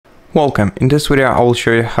Welcome. In this video I will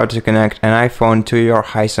show you how to connect an iPhone to your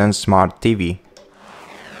Hisense Smart TV.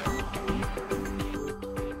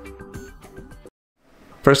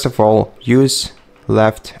 First of all, use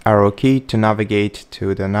left arrow key to navigate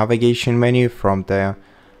to the navigation menu from the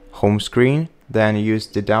home screen. Then use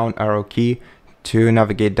the down arrow key to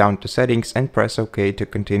navigate down to settings and press OK to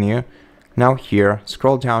continue. Now here,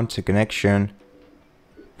 scroll down to connection,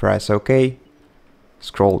 press OK,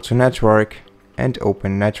 scroll to network and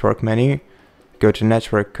open network menu. Go to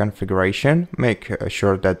network configuration, make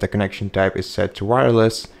sure that the connection type is set to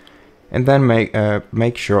wireless, and then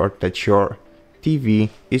make sure that your TV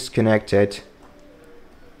is connected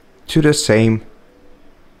to the same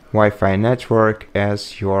Wi-Fi network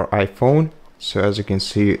as your iPhone. So as you can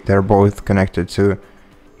see, they're both connected to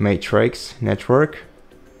Matrix network.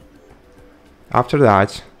 After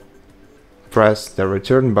that, press the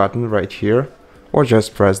return button right here, or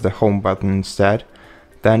just press the home button instead.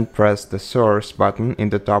 Then press the source button in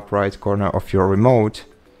the top right corner of your remote.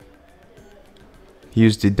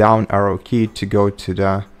 Use the down arrow key to go to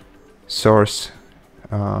the source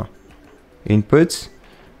inputs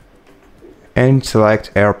and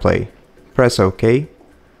select AirPlay. Press OK.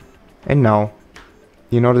 And now,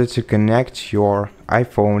 in order to connect your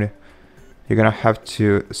iPhone, you're gonna have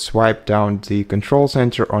to swipe down the control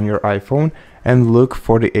center on your iPhone and look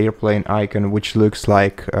for the airplane icon, which looks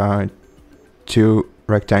like two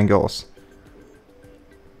rectangles.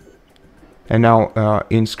 And now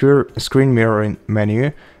in screen mirroring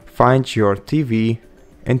menu, find your TV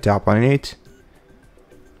and tap on it.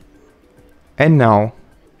 And now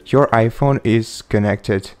your iPhone is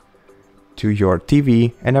connected to your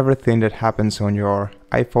TV, and everything that happens on your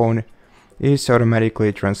iPhone is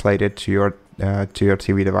automatically translated to your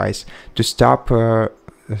TV device. To stop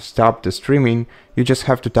the streaming, you just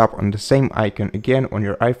have to tap on the same icon again on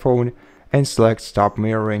your iPhone and select stop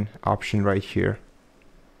mirroring option right here.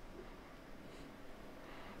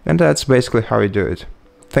 And that's basically how you do it.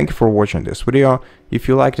 Thank you for watching this video. If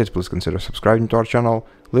you liked it, please consider subscribing to our channel,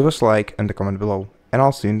 leave us a like and a comment below, and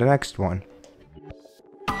I'll see you in the next one.